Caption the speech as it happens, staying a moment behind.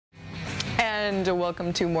and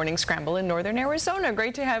welcome to Morning Scramble in Northern Arizona.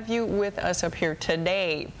 Great to have you with us up here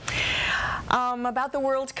today. About the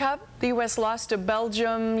World Cup, the U.S. lost to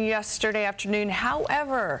Belgium yesterday afternoon.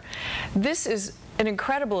 However, this is an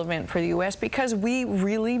incredible event for the U.S. because we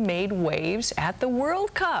really made waves at the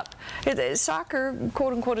World Cup. Soccer,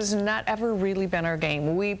 quote unquote, has not ever really been our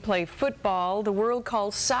game. We play football. The world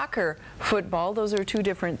calls soccer football. Those are two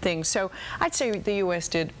different things. So I'd say the U.S.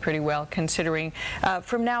 did pretty well considering.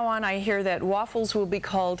 From now on, I hear that waffles will be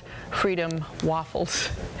called Freedom Waffles.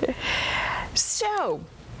 So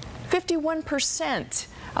 51%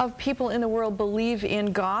 of people in the world believe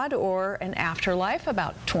in God or an afterlife.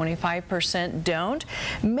 About 25% don't.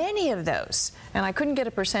 Many of those, and I couldn't get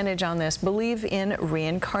a percentage on this, believe in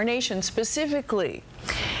reincarnation specifically.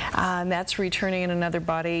 That's returning in another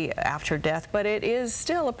body after death, but it is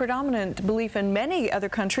still a predominant belief in many other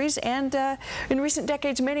countries, and in recent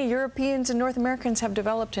decades many Europeans and North Americans have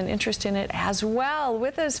developed an interest in it as well.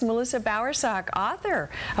 With us, Melissa Bowersock, author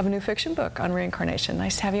of a new fiction book on reincarnation.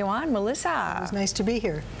 Nice to have you on, Melissa. It was nice to be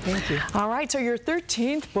here. Thank you. All right, so your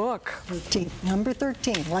 13th book. 13, number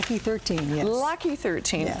 13, lucky 13, yes. Lucky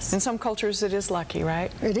 13. Yes. In some cultures it is lucky,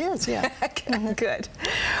 right? It is, yeah. Good.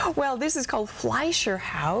 Well, this is called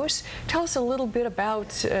Fleischerhaus. Tell us a little bit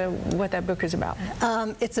about what that book is about.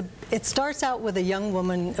 It starts out with a young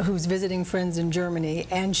woman who's visiting friends in Germany,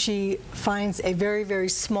 and she finds a very, very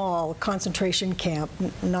small concentration camp,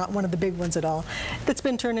 not one of the big ones at all, that's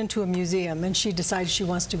been turned into a museum, and she decides she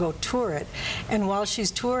wants to go tour it. And while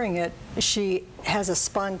she's touring it, she has a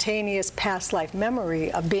spontaneous past life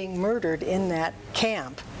memory of being murdered in that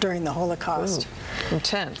camp during the Holocaust. Ooh,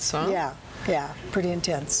 intense, huh? Yeah. Yeah, pretty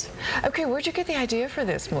intense. Okay, where'd you get the idea for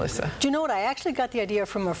this, Melissa? Do you know what? I actually got the idea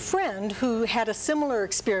from a friend who had a similar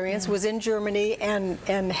experience, was in Germany, and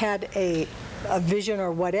had a vision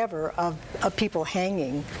or whatever of people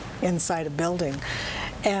hanging inside a building.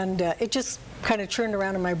 And it just kind of churned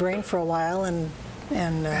around in my brain for a while, and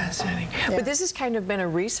fascinating. Yeah. But this has kind of been a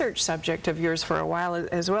research subject of yours for a while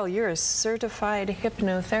as well. You're a certified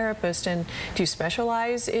hypnotherapist, and do you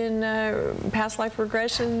specialize in past life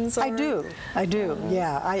regressions? Or? I do,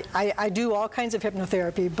 yeah. I do all kinds of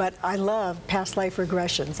hypnotherapy, but I love past life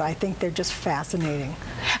regressions. I think they're just fascinating.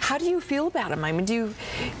 How do you feel about them? I mean,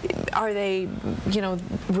 are they, you know,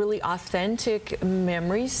 really authentic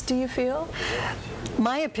memories, do you feel?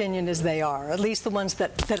 My opinion is they are, at least the ones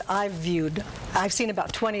that I've viewed. I've seen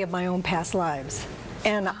about 20 of my own past lives,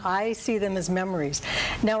 and I see them as memories.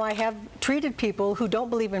 Now, I have treated people who don't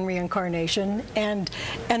believe in reincarnation, and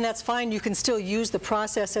that's fine. You can still use the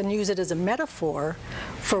process and use it as a metaphor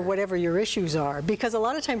for whatever your issues are, because a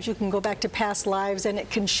lot of times you can go back to past lives and it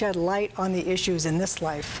can shed light on the issues in this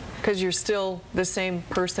life. Because you're still the same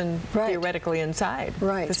person, right, theoretically inside.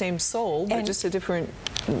 Right. The same soul, but just a different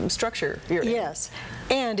structure. Yes.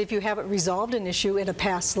 And if you haven't resolved an issue in a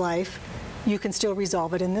past life, you can still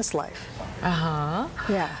resolve it in this life. Uh-huh.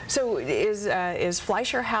 Yeah. So is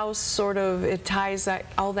Fleischerhaus sort of, it ties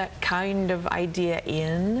all that kind of idea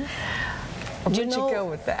in? Or where'd you go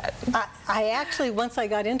with that? I actually, once I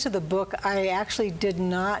got into the book, I actually did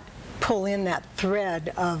not pull in that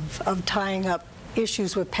thread of tying up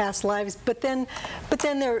issues with past lives. But then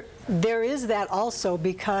there is that also,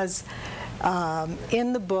 because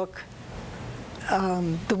in the book,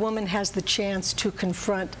 the woman has the chance to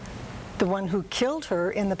confront the one who killed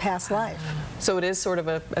her in the past life. So it is sort of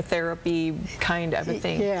a therapy kind of a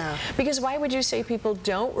thing. Yeah. Because why would you say people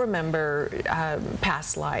don't remember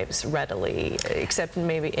past lives readily, except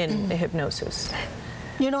maybe in hypnosis?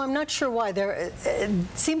 You know, I'm not sure why. It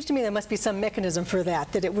seems to me there must be some mechanism for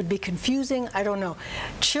that it would be confusing. I don't know.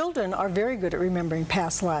 Children are very good at remembering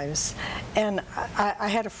past lives. And I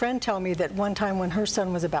had a friend tell me that one time when her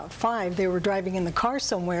son was about 5, they were driving in the car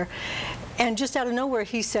somewhere, and just out of nowhere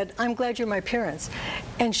he said, "I'm glad you're my parents."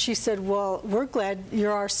 And she said, "Well, we're glad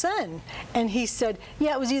you're our son." And he said,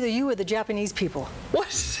 "Yeah, it was either you or the Japanese people."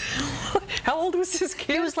 What? How old was this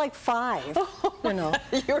kid? He was like 5. You know.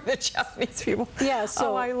 You were the Japanese people. Yeah.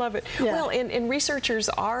 So, oh, I love it. Yeah. Well, and researchers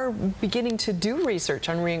are beginning to do research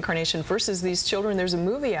on reincarnation versus these children. There's a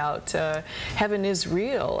movie out, Heaven is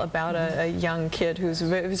Real, about a young kid who was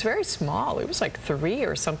very small. He was like 3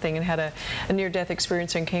 or something, and had a near-death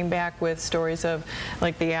experience and came back with stories of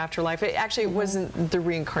like the afterlife. It actually wasn't the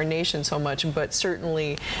reincarnation so much, but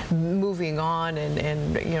certainly moving on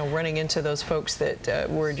and you know, running into those folks that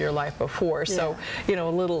were in your life before. Yeah. So, you know,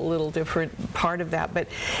 a little different part of that. But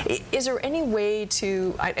is there any way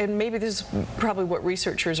to, and maybe this is probably what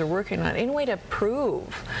researchers are working on, any way to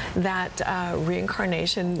prove that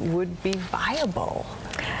reincarnation would be viable?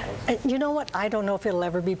 You know what? I don't know if it'll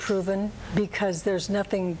ever be proven, because there's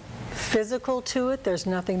nothing physical to it. There's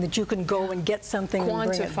nothing that you can go and get something and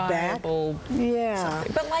bring it back. Quantifiable. Yeah.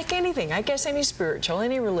 But like anything, I guess any spiritual,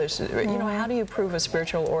 any religious, you know, how do you prove a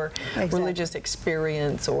spiritual or religious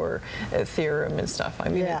experience or a theorem and stuff? I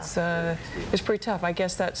mean, it's pretty tough. I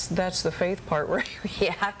guess that's the faith part where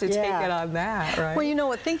you have to take it on that, right? Well, you know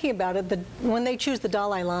what, thinking about it, when they choose the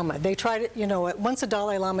Dalai Lama, they try to, you know, once a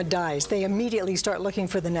Dalai Lama dies, they immediately start looking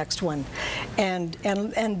for the next one. And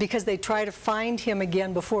because they try to find him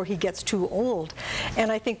again before he gets too old.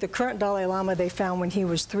 And I think the current Dalai Lama they found when he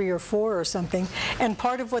was 3 or 4 or something. And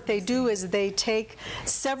part of what they do is they take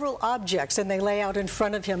several objects and they lay out in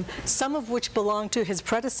front of him, some of which belong to his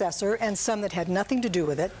predecessor and some that had nothing to do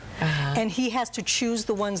with it. And he has to choose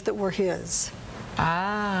the ones that were his.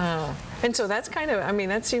 Ah, and so that's kind of, I mean,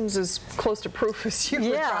 that seems as close to proof as you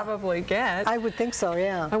would probably get. I would think so,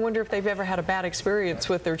 yeah. I wonder if they've ever had a bad experience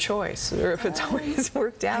with their choice, or if it's always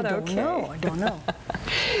worked out okay. I don't know.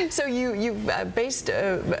 So you've based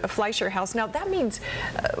Fleischerhaus. Now that means,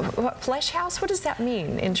 Fleischerhaus, what does that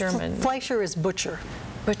mean in German? Fleischer is butcher.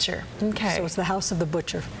 Butcher, okay. So it's the house of the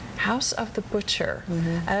butcher. House of the Butcher.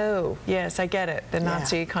 Oh, yes, I get it. The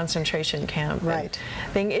Nazi concentration camp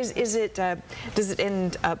thing. Is it? Does it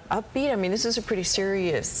end up upbeat? I mean, this is a pretty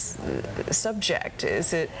serious subject.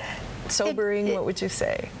 Is it sobering? What would you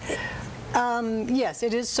say? Yes,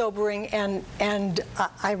 it is sobering, and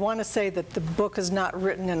I want to say that the book is not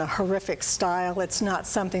written in a horrific style. It's not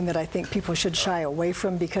something that I think people should shy away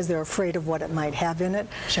from because they're afraid of what it might have in it.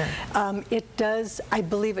 Sure. It does, I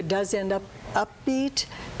believe it does end up upbeat.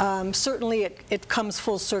 Certainly it comes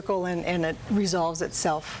full circle and it resolves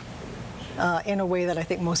itself in a way that I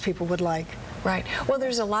think most people would like. Right. Well,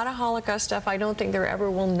 there's a lot of Holocaust stuff. I don't think there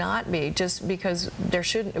ever will not be, just because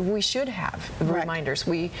we should have reminders.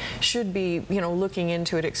 We should be, you know, looking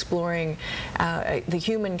into it, exploring the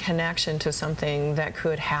human connection to something that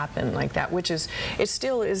could happen like that, which is, it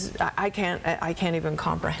still is. I can't even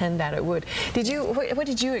comprehend that it would. Did you? What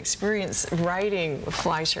did you experience writing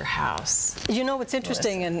Fleischerhaus? You know, what's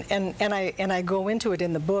interesting, and I go into it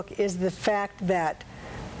in the book, is the fact that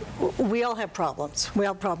we all have problems. We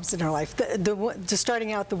all have problems in our life. Just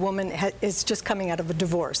starting out, the woman is just coming out of a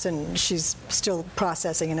divorce, and she's still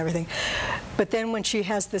processing and everything. But then when she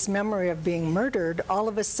has this memory of being murdered, all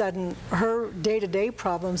of a sudden her day-to-day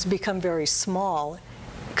problems become very small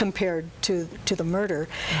compared to the murder.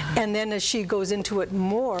 And then as she goes into it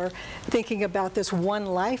more, thinking about this one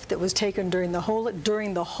life that was taken during the whole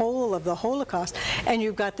of the Holocaust, and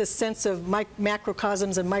you've got this sense of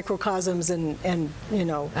macrocosms and microcosms and you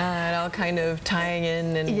know, it all kind of tying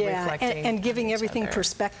in and reflecting and giving everything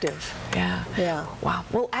perspective. Yeah. Wow.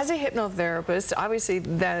 Well, as a hypnotherapist, obviously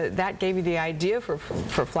that gave you the idea for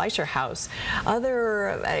Fleischerhaus.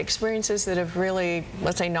 Other experiences that have really,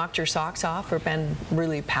 let's say, knocked your socks off or been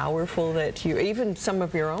really powerful, that you, even some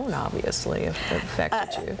of your own, obviously, have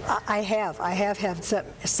affected you? I have had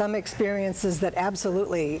some experiences that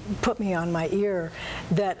absolutely put me on my ear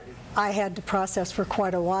that I had to process for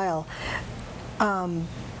quite a while.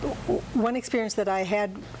 One experience that I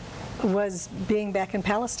had was being back in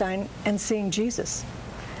Palestine and seeing Jesus.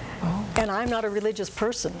 And I'm not a religious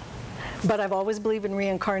person, but I've always believed in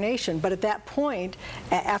reincarnation. But at that point,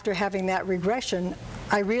 after having that regression,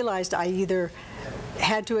 I realized I either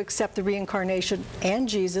had to accept the reincarnation and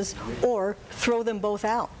Jesus, or throw them both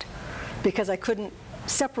out, because I couldn't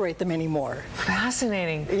separate them anymore.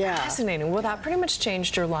 Fascinating. Yeah. Fascinating. Well, that pretty much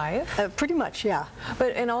changed your life. Pretty much, yeah.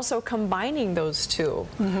 But and also combining those two.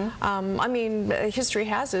 I mean, history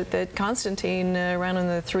has it that Constantine, around in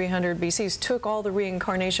the 300 BCs, took all the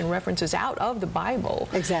reincarnation references out of the Bible.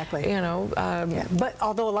 Exactly. You know. But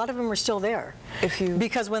although a lot of them are still there.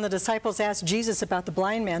 Because when the disciples asked Jesus about the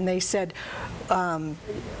blind man, they said,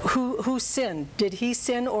 who sinned? Did he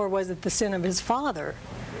sin, or was it the sin of his father?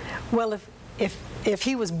 Well, if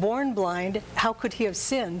he was born blind, how could he have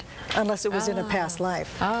sinned unless it was in a past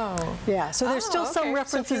life? Yeah, so there's still some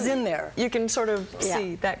references in there. You can sort of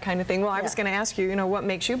see that kind of thing. Well, I was going to ask you, you know, what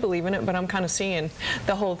makes you believe in it, but I'm kind of seeing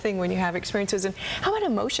the whole thing when you have experiences. And how about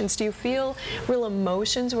emotions? Do you feel real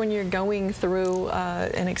emotions when you're going through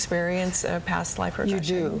an experience, a past life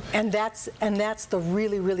regression? You do, and that's the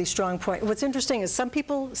really, really strong point. What's interesting is some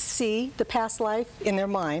people see the past life in their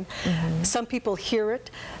mind. Some people hear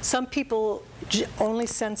it. Some people only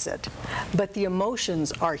sense it, but the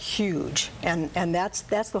emotions are huge, and that's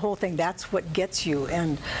the whole thing. That's what gets you,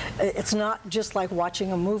 and it's not just like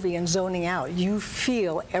watching a movie and zoning out. You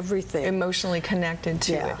feel everything. Emotionally connected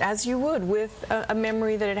to it, as you would with a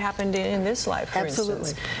memory that had happened in this life, for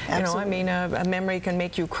instance. You know, I mean, a memory can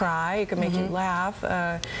make you cry, it can make you laugh,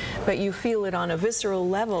 but you feel it on a visceral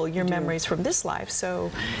level, your memories from this life.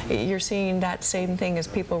 So you're seeing that same thing as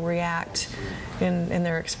people react in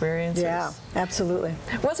their experiences. Yeah, absolutely.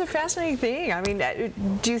 Well, it's a fascinating thing. I mean,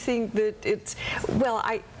 do you think that it's, well,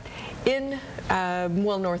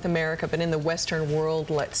 North America, but in the Western world,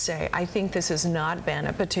 let's say, I think this has not been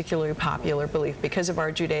a particularly popular belief because of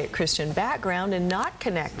our Judeo-Christian background and not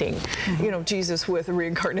connecting, you know, Jesus with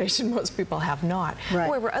reincarnation. Most people have not. Right.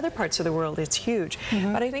 However, other parts of the world, it's huge.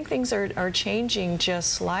 But I think things are changing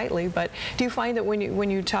just slightly. But do you find that when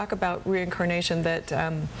you talk about reincarnation, that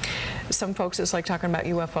some folks, it's like talking about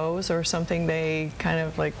UFOs or something, they kind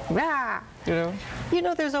of like, ah, you know? You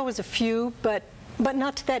know, there's always a few, but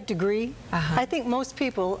not to that degree. I think most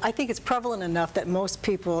people, I think it's prevalent enough that most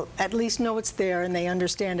people at least know it's there and they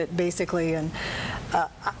understand it basically, and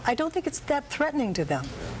I don't think it's that threatening to them.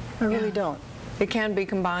 I really don't. It can be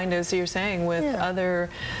combined, as you're saying, with other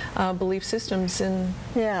belief systems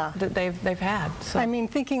that they've had. So. I mean,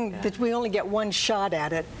 thinking that we only get one shot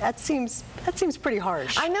at it, that seems pretty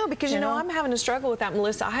harsh. I know, because you know I'm having a struggle with that,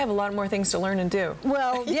 Melissa. I have a lot more things to learn and do.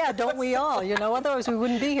 Well, yeah, don't we all? You know, otherwise we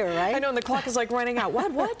wouldn't be here, right? I know, and the clock is like running out.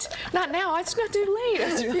 What? Not now. It's not too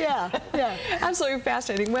late. Yeah. Absolutely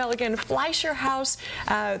fascinating. Well, again, Fleischerhaus,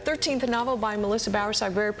 13th novel by Melissa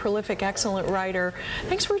Bowersock, very prolific, excellent writer.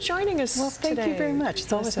 Thanks for joining us today. Thank you very much.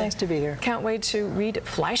 It's always nice to be here. Can't wait to read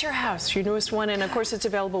Fleischerhaus, your newest one, and of course it's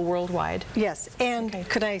available worldwide. Yes, and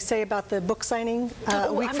could I say about the book signing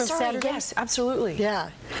a week from Saturday? Yes, absolutely. Yeah.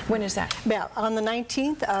 When is that? Yeah, on the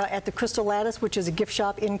 19th at the Crystal Lattice, which is a gift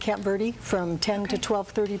shop in Camp Verde, from 10 to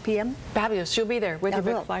 12:30 p.m. Fabulous. You'll be there with your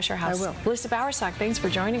book, Fleischerhaus. I will. Melissa Bowersock, thanks for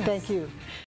joining us. Thank you.